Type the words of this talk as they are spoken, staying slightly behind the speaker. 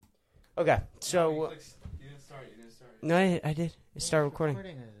Okay, so You didn't start. no, I did. Start recording.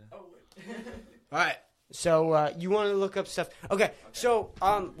 Oh, wait. All right. So you want to look up stuff? Okay. So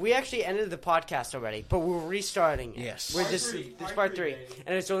we actually ended the podcast already, but we're restarting it. Yes. We're Part this three, this part part three, three, baby.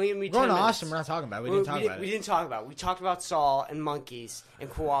 and it's only gonna be 10 Going to minutes. Austin, we're not talking about it. We didn't talk about We it. didn't talk about it. We talked about Saul and monkeys and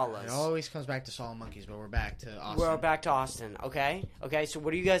koalas. It always comes back to Saul and Monkeys, but we're back to Austin. We're back to Austin. Okay. Okay. So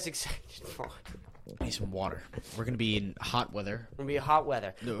what are you guys excited for? I need some water. We're going to be in hot weather. We're gonna be hot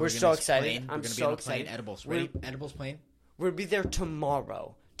weather. No, We're gonna so be excited. plane. I'm We're gonna so be on a excited. plane. Edibles. We're- Ready? Edibles plane. We're gonna be there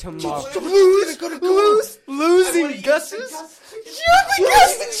tomorrow. Tomorrow. Lose Losing Gus's. You're the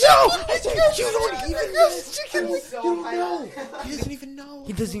Gus Joe. You don't even know. so know. He doesn't even know.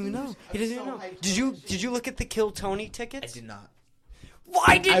 He doesn't even know. He doesn't even know. Did you look at the Kill Tony I tickets? did not.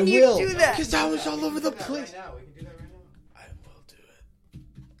 Why didn't I you will. do that? Because I was all over the place. Right now. We can do that right now. I will do it.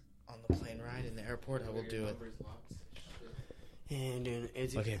 On the plane ride in the airport, I will do it. And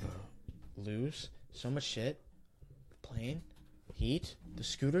it's Okay, bro. Lose so much shit. Plane, heat, the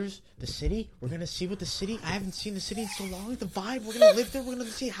scooters, the city. We're gonna see what the city. I haven't seen the city in so long. The vibe. We're gonna live there. We're gonna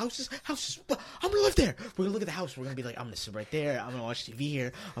see houses. I'm gonna live there. We're gonna look at the house. We're gonna be like, I'm gonna sit right there. I'm gonna watch TV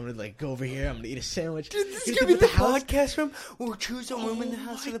here. I'm gonna like go over here. I'm gonna eat a sandwich. Dude, this You is gonna be think the with podcast room. We'll choose a room in the Oh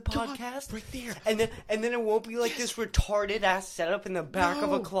house my for the God, podcast, right there. and then it won't be like this retarded ass setup in the back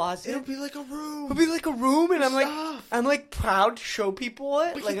of a No, closet. It'll be like a room. It'll be like a room, and Stuff. I'm like proud to show people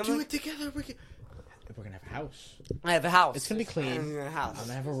it. We Like can I'm do like, it together. We're gonna have a house. I have a house. It's gonna be clean. I'm gonna have a house. I'm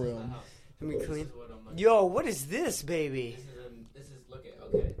gonna have a room. It's gonna be clean. This is what I'm looking Yo, what is this, baby? This is look at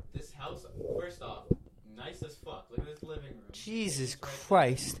okay. This house, first off, nice as fuck. Look at this living room. Jesus It's right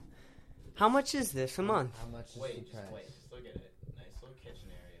Christ! How much is this a month? How much is there. Wait, the just price? wait. Just look at it. Nice little kitchen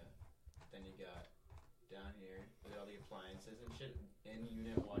area. Then you got down here with all the appliances and shit. In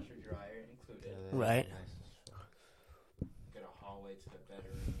unit washer dryer included. Right. Got a hallway to the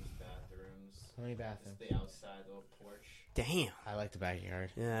bedrooms, bathrooms. How many This bathrooms? is the outside little porch. Damn. I like the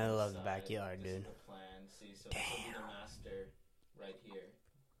backyard. Yeah, I love the Inside, backyard, this dude. is the plan. See, so this will be the master right here.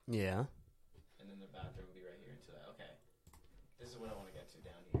 Yeah. And then the bathroom will be right here into that. Okay. This is what I want to get to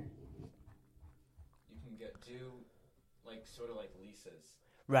down here. You can do like sort of like leases.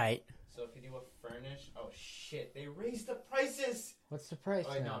 Right. So if you do a furnish, oh shit, they raised the prices. What's the price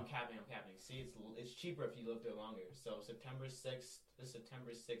Oh wait, no, now? I'm capping. See, it's cheaper if you live there longer. So September 6th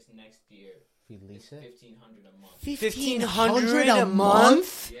next year. If we lease it? 1,500 a month. 1,500 a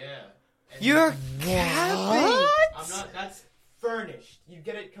month? Yeah. And You're capping. I'm not. That's furnished. You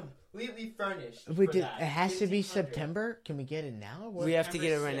get it completely furnished. Wait, for did, that. it has to be 1,500. September? Can we get it now? What? We have to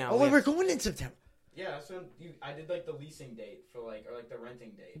get it right now. Oh, wait, we're going in September. Yeah, so I did like the leasing date for like, or like the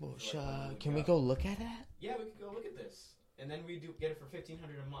renting date. for, like, when would Can we go look at that? Yeah, we could go look at this, and then we do get it for $1,500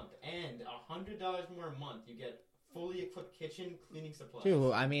 a month, and $100 more a month. You get fully equipped kitchen, cleaning supplies.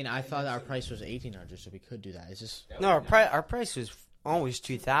 Dude, I mean, I thought our price was 1,800, so we could do that. It's just That No, would be nice. our price was always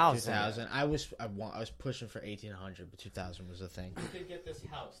 2,000. 2,000. I was pushing for 1,800, but 2,000 was the thing. You could get this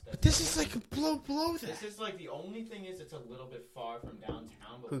house. That's This is like below that. This is like the only thing is it's a little bit far from downtown.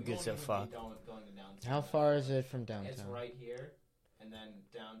 But Who we gives won't a even fuck? be going to downtown. How far is it from It's downtown? right here, and then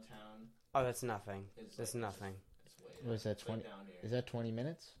downtown Oh, that's nothing. is. That's like, nothing. It's way What is that, it's like 20 down here. Is that 20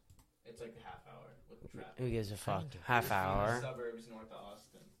 minutes? It's like a half hour with traffic. Who gives a fuck? Kinda. Half It's in the hour. Suburbs north of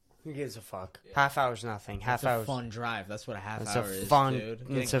Austin. Who gives a fuck? Yeah. Half hour's nothing. Half It's a hour's. fun drive. That's what a half It's a hour is, fun- dude.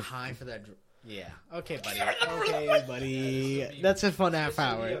 it's Getting a- high for that. Yeah. Okay, buddy. Okay, buddy. That's a fun half This would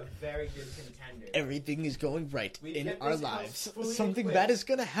be hour. a very good contender. Everything is going right We in get our this house lives. fully Something equipped. bad is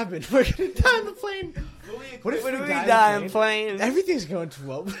gonna happen. We're gonna die on the plane. Fully What if When we do we die die on on the plane? plane? Everything's going too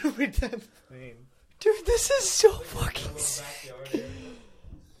well. What if we die on the plane? Dude, this is so Look at fucking the sick. little backyard area.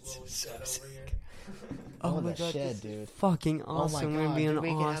 Little shed over here. Oh Oh, my that god, shed, this is dude. fucking Oh awesome. my We're god. gonna be in Dude, we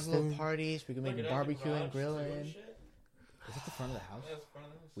can have Austin. little parties. We can make Look at that, barbecue the and garage, grill the little in. shit. Is that the front of the house? Yeah, it's front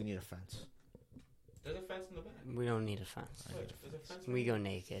of the house. We need a fence. There's a fence in the back. We don't need a fence. Look, there's a fence. We go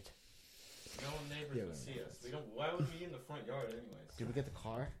naked. No neighbors Yeah, would we see us. We don't. Why would we be in the front yard anyways? Did we get the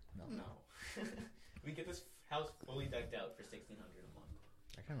car? No. No. We get this house fully decked out for $1,600 a month.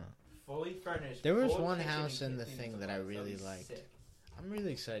 I kind of. Fully furnished. There was full one kitchen house and in the cleaning thing that I supplies. That'd really be liked. sick. I'm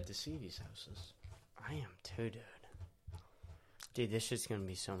really excited to see these houses. I am too, dude. Dude, this shit's gonna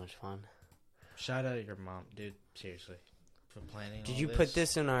be so much fun. Shout out to your mom, dude. Seriously, for planning. Did all you this. put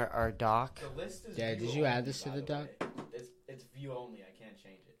this in our doc? The list is Yeah, view did you add only, this to by the way. doc? It's view only. I can't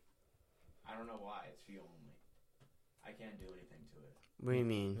change it. I don't know why. It's view only. I can't do anything to it. What do you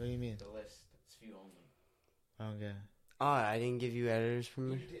mean? What do you mean? The list. It's view only. Okay. Oh, I didn't give you editor's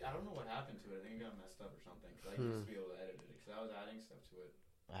permission. I don't know what happened to it. I think it got messed up or something. 'Cause I used to be able to edit it. Because I was adding stuff to it.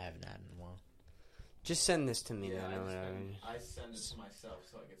 I haven't had it in a while. Just send this to me Yeah, then or whatever. I send it to myself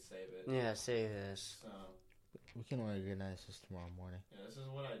so I could save it. Yeah, say this. So We can organize this tomorrow morning. yeah, this is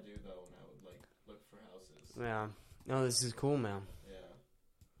what I do though when I would like look for houses. Yeah. No, this is cool, man. Yeah,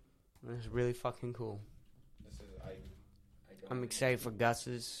 This is really fucking cool. this is I go. I'm excited for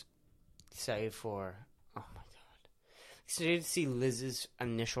Gus's. Excited for. Oh my god. Excited to see Liz's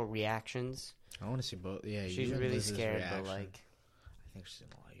initial reactions. I want to see both. Yeah, She's you and really Liz's scared, reaction. but like, I think she's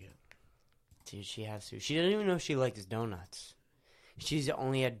gonna like it. dude, she has to. She doesn't even know she likes donuts. She's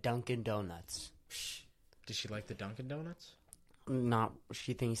only at Dunkin' Donuts. Did she like the Dunkin' Donuts? Not.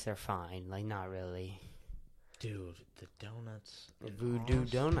 She thinks they're fine. Like, not really. Dude, the donuts. in Voodoo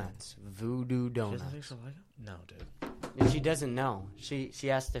Austin. Donuts. Voodoo She Donuts. doesn't think she'll like them? No, dude. And she doesn't know. She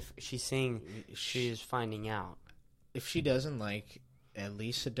asked if she's saying she's finding out. If she doesn't like at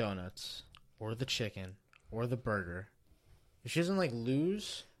least the donuts, or the chicken, or the burger, if she doesn't like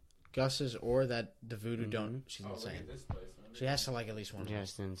Lou's, Gus's, or the Voodoo Donut, she's Oh, look insane. at this place. Man. She has to like at least one of them.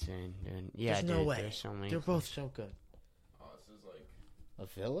 Just insane, dude. Yeah, There's dude. no way. There's so many. They're both so good. Oh, this is like A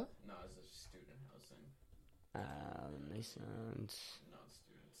villa? no, this is student housing. Makes sense. Not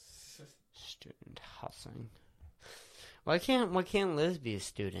students. Student housing. Why can't Liz be a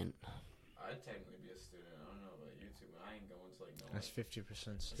student? I'd technically be a student. I don't know about you two, but I ain't going to like no. That's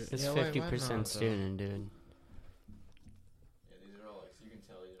 50% student. It's Yeah, why 50% not, though? student, dude. Yeah, these are all like so you can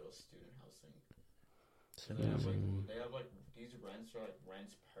tell these are all student housing. So They have like these rents are like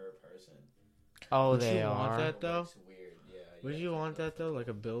rents per person. Oh, Would they you want are. that? though? It's weird. Yeah. Would you want that though? Like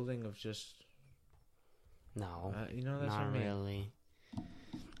a building of just, No, you know, that's what I not mean. really.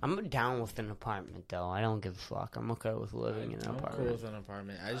 I'm down with an apartment though. I don't give a fuck. I'm okay with living in an I'm cool apartment. with an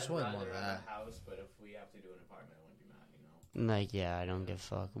apartment. I just I'd wouldn't rather want have that. a house, but if we have to do an apartment, I wouldn't be mad. You know. Like, yeah, I don't give a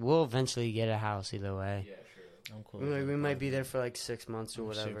fuck. We'll eventually get a house either way. Yeah, sure. I'm cool. We, with might- an we might be apartment. there for like 6 months or I'm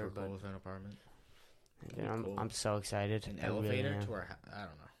whatever, super but cool with an apartment. dude, I'm cool. I'm so excited. An I really elevator am. to our house.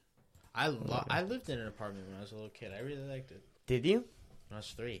 I don't know. I lived in an apartment when I was a little kid. I really liked it. Did you? When I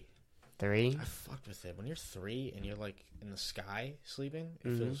was 3. 3? I fucked with it. When you're 3 and you're like in the sky sleeping, it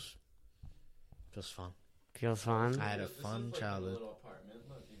Mhm. feels fun. Feels fun. I had a This fun is like childhood. A little apartment.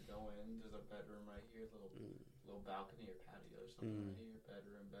 Look, you go in. There's a bedroom right here. Little balcony or patio or something right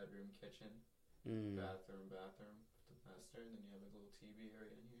here. Bedroom, kitchen, bathroom, the master, and then you have a little TV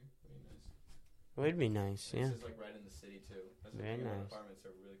area in here. Very nice. Would be nice, yeah. This is like right in the city too. That's the Very thing about nice. apartments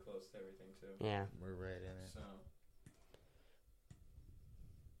are really close to everything too. Yeah. We're right in it. So,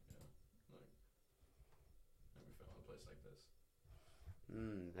 yeah, like, never felt in a place like this.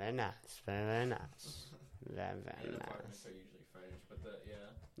 Very nice. Very nice. Very And nice. apartments are usually furnished, but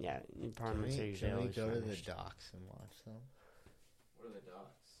Yeah, apartments are usually Can we always go to the furnished. docks and watch them? what are the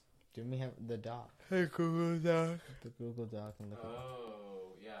docks? Didn't we have the dock? Hey, Google Doc. The Google Doc and the.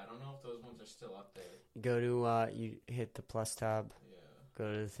 Oh, yeah. I don't know if those ones are still up there. Go to, you hit the plus tab, Yeah,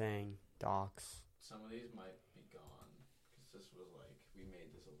 go to the thing, docs, some of these might be gone because this was like we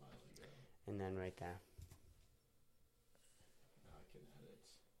made this a while ago. and then right there. Now I can edit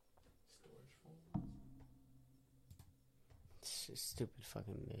storage folders. It's just stupid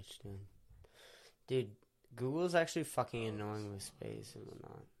fucking bitch, dude. Dude, Google's actually fucking annoying with space and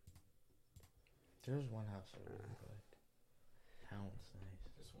whatnot. There was one house I really liked. Town's nice.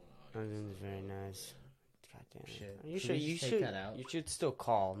 This one. Oh, this is very nice. God damn it. Shit. You Should should, we you just take should, that out? you should still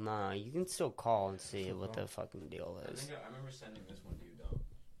call. Nah, you can still call and see Still what call. the fucking deal I is. think I remember sending this one to you, Dom.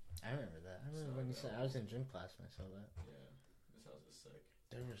 I remember that. I remember when you said I was in gym class when I saw that. Yeah, this house is sick.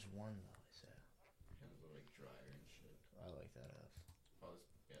 There was one though. I said Kind of like dryer and shit. I like that house. Oh,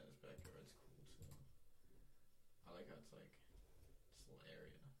 this backyard's cool too. I like how it's like this little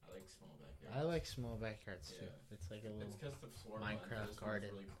area. I like small backyards. I like small backyards too. Yeah. It's like a It's little. because the floor plan for Minecraft this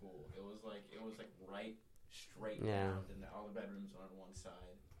garden. was really cool. It was like right straight Yeah. down, and all the bedrooms on one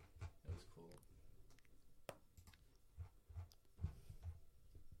side. It was cool.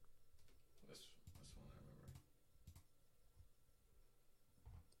 This one I remember.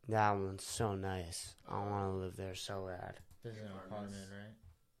 That one's so nice. I want to live there so bad. This is an Apartments. apartment, right?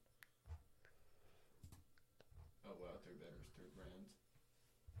 Oh wow, 3 bedrooms, 3 grand.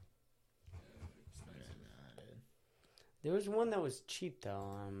 Yeah, expensive. Nah, dude. There was one that was cheap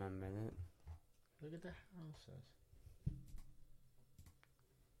though. I remember that. Look at the houses.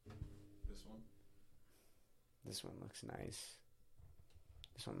 This one. This one looks nice.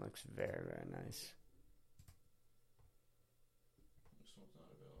 This one looks very, very nice. This one's not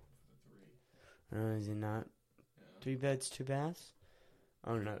available for the 3. Oh, is it not? Yeah. 3 beds, 2 baths?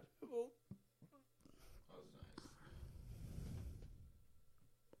 Oh no. That was nice.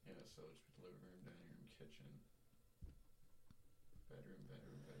 Yeah, so it's living room, dining room, kitchen. Bedroom.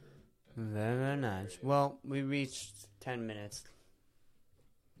 Very, very nice. Well, we reached 10 minutes,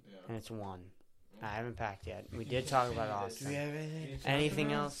 Yeah. and it's 1. I haven't packed yet. We did talk about Do we Austin. have anything?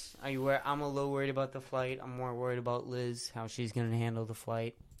 Anything else? Are you worried? I'm a little worried about the flight. I'm more worried about Liz, how she's going to handle the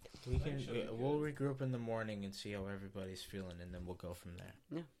flight. We'll regroup in the morning and see how everybody's feeling, and then we'll go from there.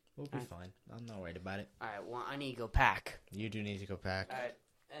 Yeah. We'll be fine. I'm not worried about it. All right, well, I need to go pack. You do need to go pack. All right,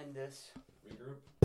 end this. Regroup.